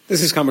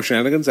This is Comic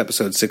Shenanigans,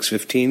 episode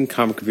 615,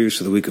 comic reviews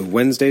for the week of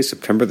Wednesday,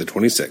 September the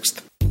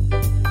 26th.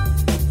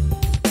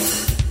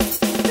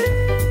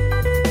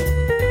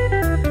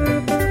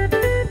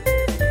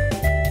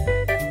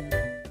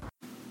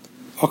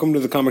 Welcome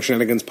to the Comic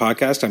Shenanigans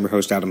podcast. I'm your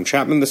host, Adam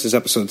Chapman. This is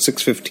episode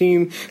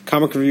 615,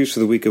 comic reviews for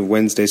the week of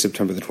Wednesday,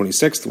 September the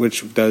 26th,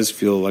 which does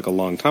feel like a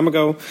long time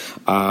ago.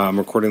 I'm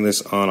recording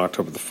this on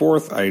October the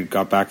 4th. I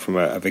got back from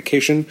a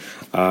vacation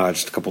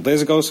just a couple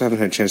days ago, so I haven't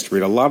had a chance to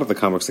read a lot of the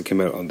comics that came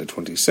out on the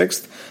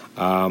 26th.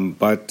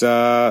 But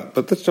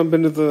let's jump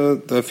into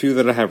the few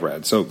that I have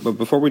read. But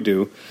before we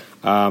do,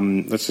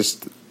 let's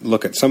just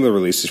look at some of the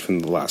releases from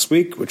the last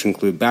week, which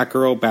include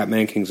Batgirl,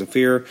 Batman Kings of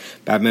Fear,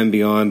 Batman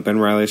Beyond, Ben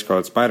Reilly,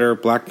 Scarlet Spider,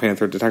 Black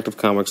Panther, Detective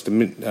Comics,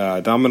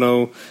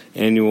 Domino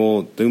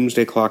Annual,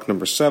 Doomsday Clock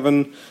number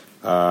 7,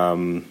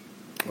 what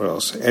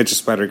else? Edge of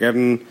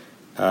Spider-Geddon,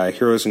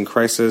 Heroes in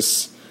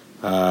Crisis,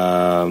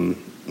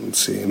 let's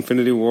see,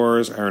 Infinity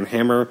Wars, Iron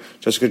Hammer,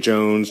 Jessica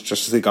Jones,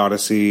 Justice League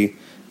Odyssey,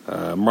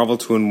 Marvel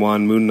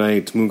 2-in-1, Moon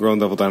Knight, Moon Girl and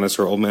Devil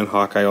Dinosaur, Old Man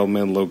Hawkeye, Old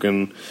Man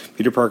Logan,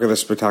 Peter Parker, The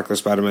Spectacular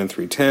Spider-Man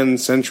 310,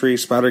 Sentry,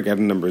 Spider-Geddon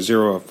number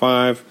 0 of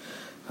 5.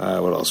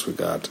 What else we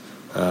got?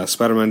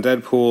 Spider-Man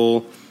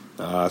Deadpool,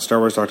 Star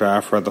Wars Dr.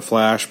 Aphra, The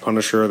Flash,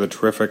 Punisher, The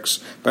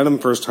Terrifics, Venom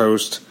First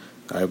Host,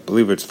 I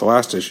believe it's the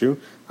last issue,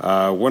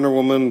 Wonder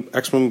Woman,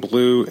 X-Men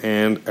Blue,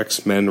 and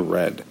X-Men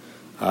Red.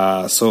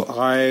 So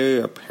I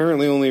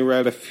apparently only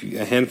read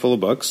a handful of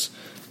books.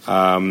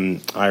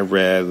 I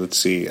read,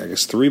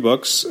 3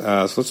 books.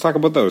 So let's talk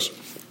about those.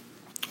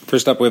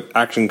 First up with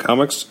Action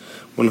Comics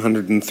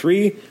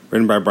 103,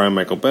 written by Brian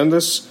Michael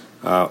Bendis.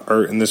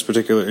 Art in this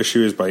particular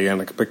issue is by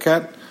Yannick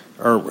Paquette,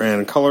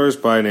 and colors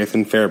by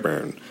Nathan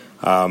Fairbairn.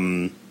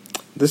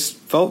 This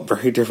felt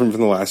very different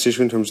from the last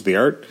issue in terms of the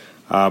art,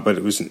 but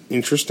it was an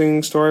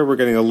interesting story. We're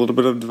getting a little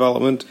bit of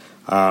development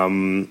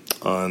on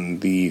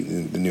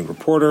the new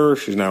reporter.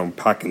 She's now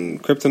packing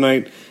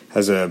kryptonite,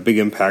 has a big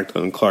impact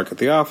on Clark at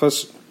the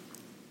office.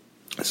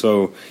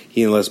 So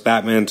he enlists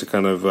Batman to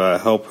kind of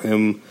help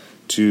him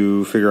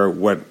to figure out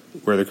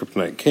where the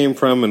kryptonite came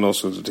from and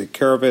also to take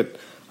care of it.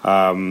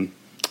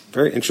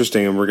 Very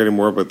interesting, and we're getting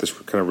more about this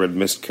kind of Red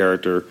Mist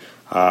character.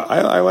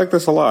 I like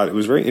this a lot. It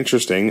was very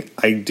interesting.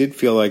 I did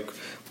feel like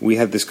we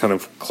had this kind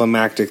of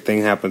climactic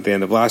thing happen at the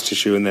end of last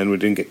issue, and then we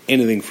didn't get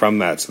anything from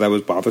that. So that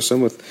was bothersome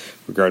with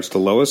regards to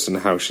Lois and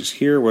how she's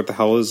here, what the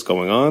hell is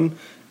going on.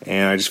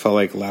 And I just felt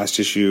like last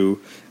issue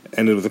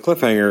ended with a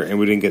cliffhanger, and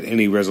we didn't get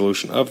any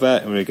resolution of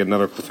that, and we get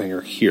another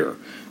cliffhanger here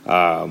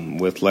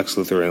with Lex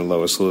Luthor and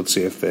Lois. So let's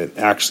see if it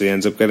actually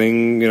ends up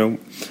getting,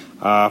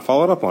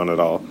 followed up on at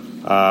all.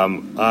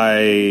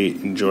 I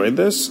enjoyed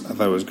this. I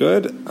thought it was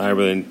good. I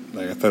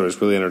thought it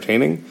was really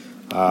entertaining.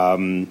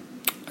 I'm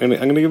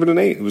gonna give it an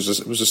 8. It was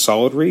a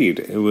solid read.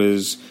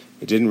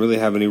 It didn't really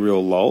have any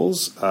real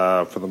lulls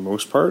for the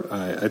most part.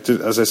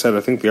 As I said,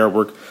 I think the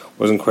artwork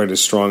wasn't quite as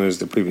strong as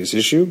the previous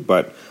issue,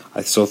 but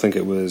I still think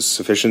it was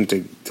sufficient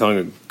to telling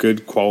a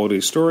good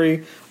quality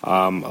story.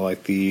 I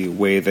like the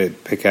way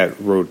that Paquette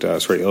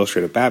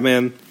illustrated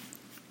Batman.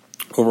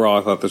 Overall,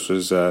 I thought this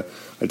was a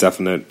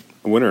definite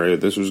winner.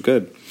 This was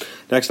good.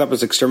 Next up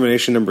is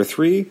Extermination number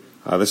 3.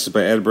 This is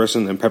by Ed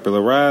Brisson and Pepe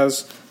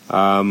Larraz.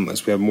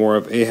 As we have more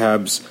of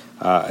Ahab's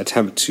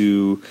attempt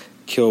to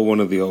kill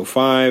one of the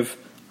O5.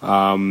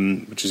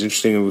 Which is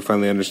interesting, and we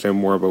finally understand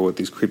more about what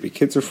these creepy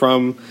kids are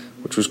from,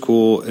 which was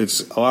cool.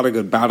 It's a lot of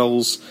good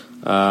battles,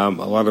 a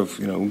lot of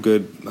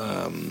good.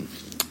 I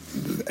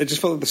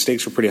just felt like the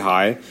stakes were pretty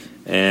high,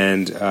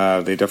 and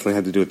they definitely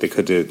had to do what they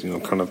could to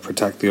kind of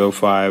protect the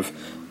O5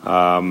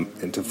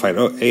 and to fight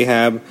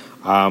Ahab.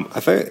 I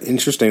thought it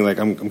interesting. Like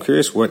I'm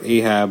curious what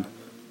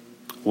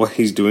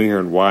he's doing here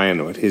and why,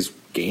 and what his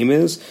game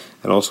is,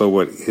 and also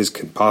what his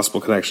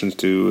possible connections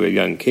to a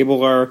young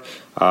Cable are.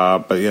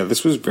 But yeah,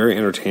 this was very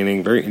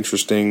entertaining, very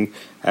interesting.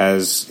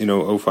 As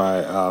young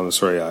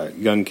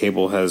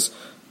Cable has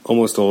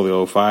almost all the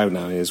O5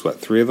 now. He has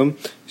 3 of them.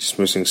 He's just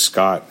missing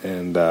Scott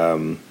and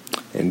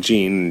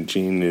Jean.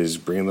 Jean is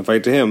bringing the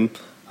fight to him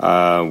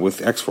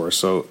with X-Force.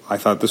 So I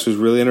thought this was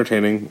really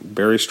entertaining,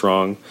 very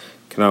strong.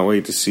 Cannot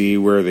wait to see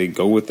where they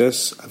go with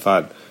this. I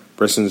thought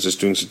Brisson's just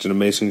doing such an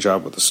amazing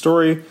job with the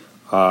story.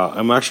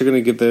 I'm actually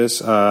going to give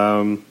this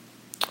 8.5.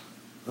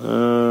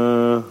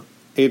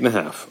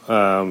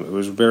 It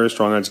was very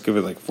strong. I'd give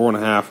it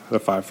 4.5 out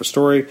of 5 for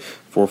story,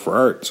 4 for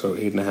art, so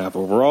 8.5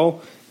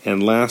 overall.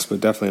 And last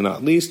but definitely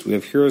not least, we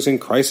have Heroes in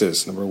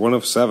Crisis, number 1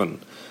 of 7.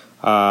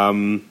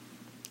 I'm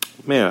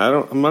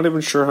not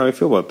even sure how I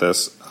feel about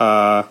this.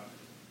 It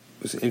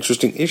was an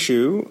interesting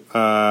issue.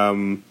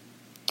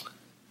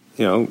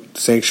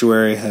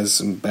 Sanctuary has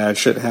some bad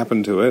shit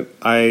happen to it.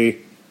 I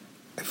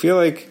feel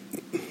like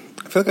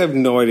I have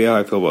no idea how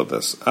I feel about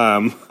this.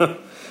 On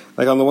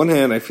the one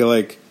hand, I feel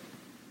like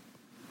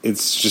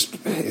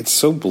it's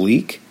so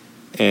bleak,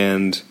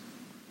 and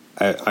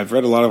I've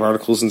read a lot of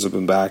articles since I've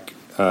been back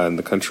in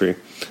the country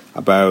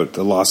about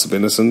the loss of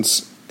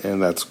innocence,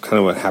 and that's kind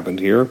of what happened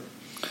here.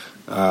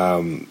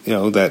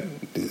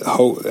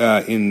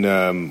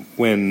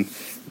 When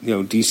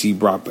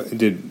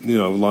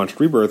DC launched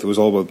Rebirth, it was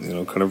all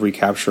about kind of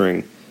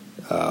recapturing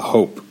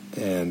hope,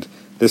 and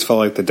this felt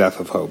like the death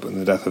of hope and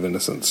the death of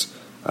innocence.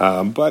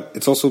 But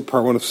it's also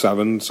part 1 of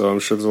 7, so I'm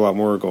sure there's a lot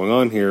more going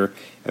on here,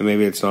 and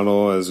maybe it's not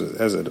all as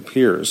it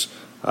appears.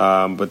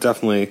 But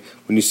definitely,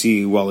 when you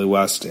see Wally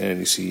West and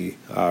you see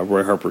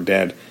Roy Harper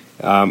dead,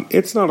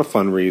 it's not a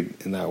fun read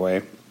in that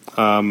way.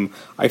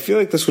 I feel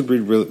like this would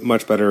read really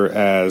much better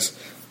as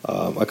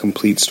a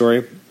complete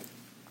story,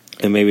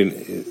 and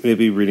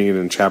maybe reading it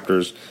in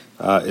chapters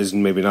is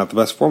maybe not the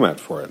best format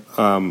for it.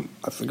 I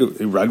think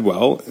it read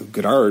well,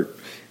 good art.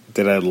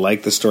 Did I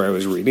like the story I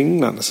was reading?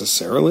 Not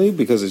necessarily,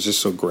 because it's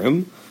just so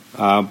grim.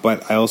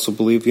 But I also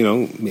believe,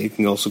 it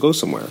can also go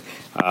somewhere.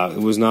 It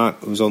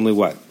was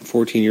only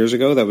 14 years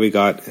ago that we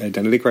got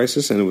Identity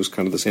Crisis, and it was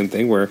kind of the same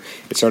thing where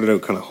it started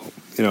out kind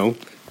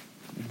of,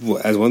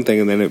 as one thing,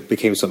 and then it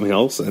became something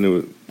else, and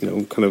it,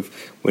 kind of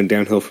went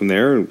downhill from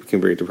there and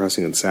became very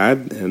depressing and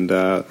sad. And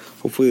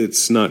hopefully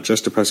it's not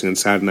just depressing and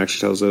sad and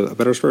actually tells a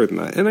better story than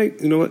that.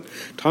 And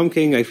Tom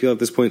King, I feel at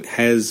this point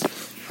has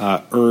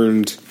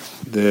earned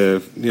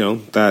the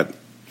that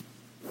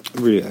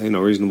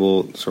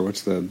reasonable, so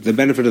what's the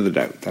benefit of the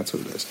doubt. That's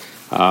what it is.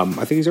 I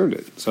think he's earned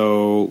it,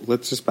 so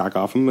let's just back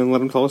off him and let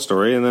him tell a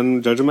story and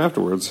then judge him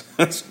afterwards.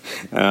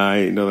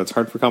 I know that's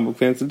hard for comic book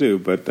fans to do,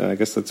 but I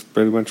guess that's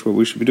pretty much what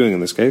we should be doing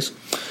in this case.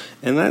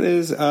 And that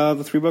is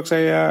the 3 books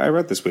I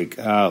read this week.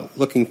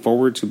 Looking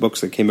forward to books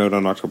that came out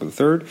on October the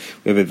 3rd.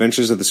 We have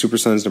Adventures of the Super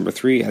Sons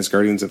 #3, As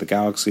Guardians of the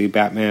Galaxy,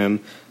 Batman,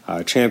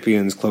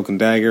 Champions, Cloak and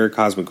Dagger,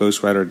 Cosmic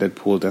Ghost Rider,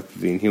 Deadpool, Death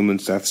of the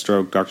Inhumans,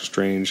 Deathstroke, Doctor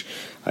Strange,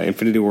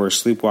 Infinity War,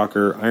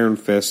 Sleepwalker, Iron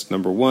Fist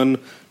 #1,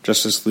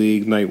 Justice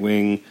League,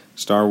 Nightwing,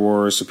 Star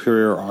Wars,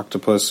 Superior,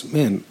 Octopus.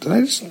 Man, did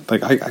I just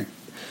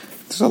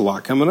there's a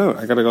lot coming out.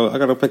 I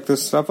gotta pick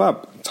this stuff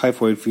up.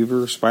 Typhoid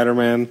Fever,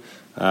 Spider-Man,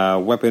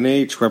 Weapon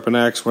H, Weapon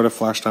X, What If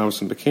Flash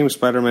Thompson became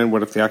Spider-Man,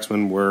 What If the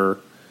X-Men were,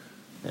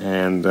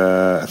 and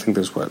I think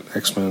there's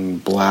X-Men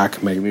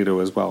Black, Magneto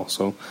as well.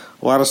 So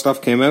a lot of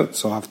stuff came out,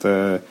 so I'll have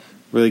to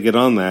really get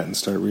on that and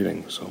start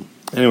reading. So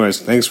anyways,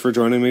 thanks for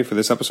joining me for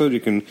this episode.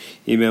 You can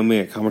email me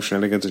at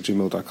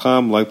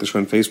comicshenanigans@gmail.com, like the show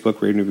on Facebook,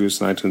 rate and review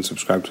us on iTunes,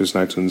 subscribe to us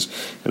on iTunes,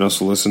 and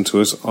also listen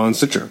to us on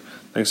Stitcher.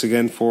 Thanks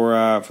again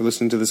for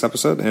listening to this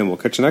episode, and we'll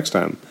catch you next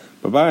time.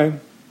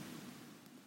 Bye-bye.